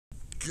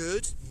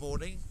Good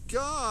morning,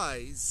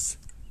 guys.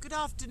 Good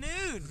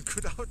afternoon.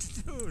 Good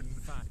afternoon.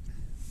 Fine.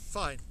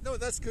 Fine. No,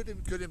 that's good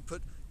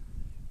input.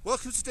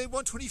 Welcome to day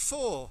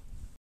 124.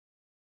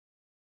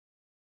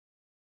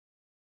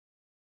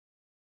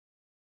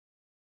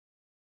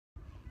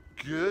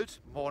 Good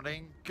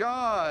morning,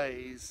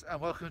 guys,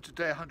 and welcome to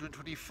day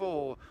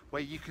 124,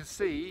 where you can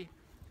see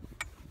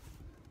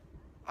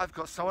I've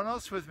got someone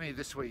else with me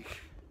this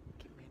week.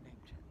 Give me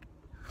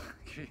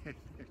a name check.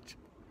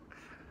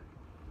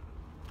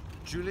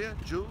 Julia?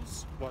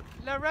 Jules? What?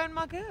 Lorraine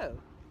Margot.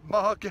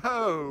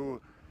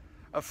 Margot,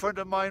 a friend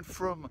of mine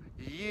from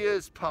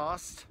years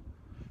past,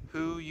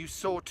 who you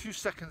saw 2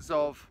 seconds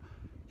of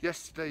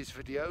yesterday's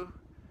video,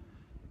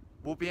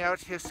 will be out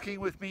here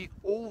skiing with me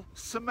all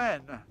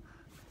semaine.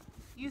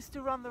 Used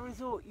to run the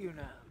resort, you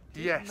know.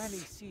 Did Yes. many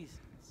seasons.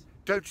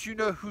 Don't you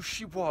know who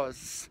she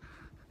was?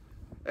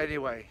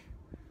 Anyway,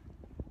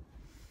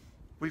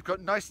 we've got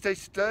a nice day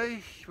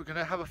today. We're going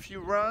to have a few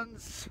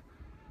runs,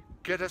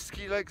 get our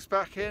ski legs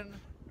back in,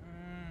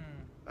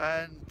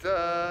 and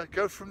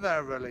go from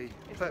there, really.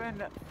 It's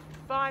been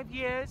 5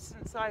 years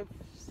since I've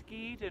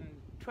skied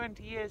and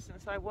 20 years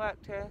since I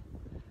worked here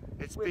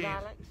with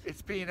Alex.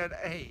 It's been an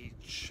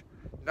age.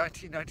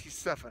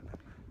 1997,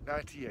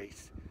 98.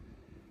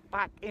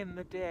 Back in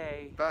the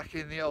day. Back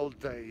in the old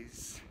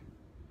days.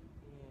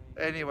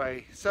 Yeah.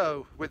 Anyway,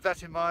 so with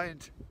that in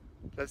mind,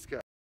 let's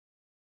go.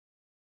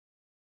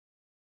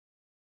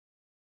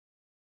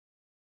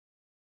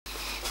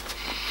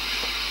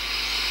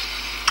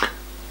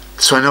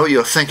 So I know what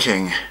you're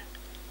thinking.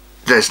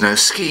 There's no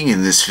skiing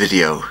in this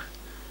video.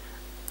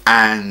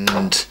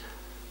 And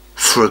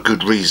for a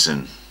good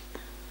reason.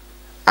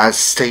 As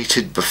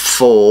stated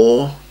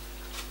before,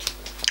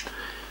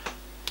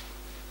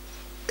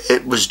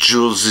 it was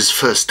Jules's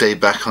first day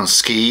back on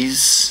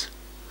skis,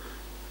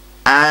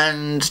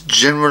 and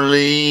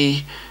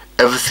generally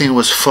everything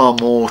was far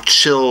more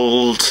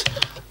chilled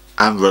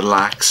and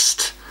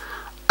relaxed,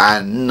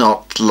 and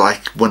not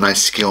like when I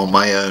ski on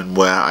my own,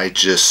 where I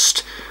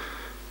just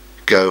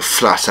go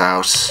flat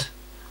out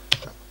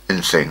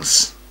in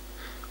things.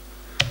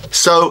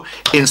 So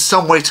in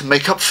some way to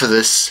make up for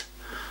this,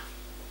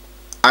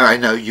 and I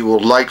know you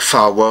will like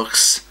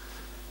fireworks,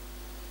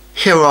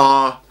 here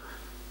are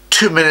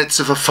 2 minutes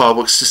of a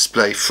fireworks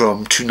display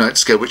from 2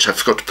 nights ago, which I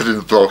forgot to put in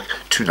the blog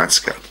 2 nights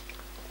ago.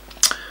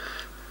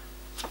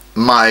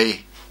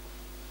 My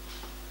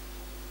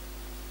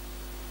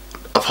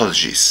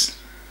apologies.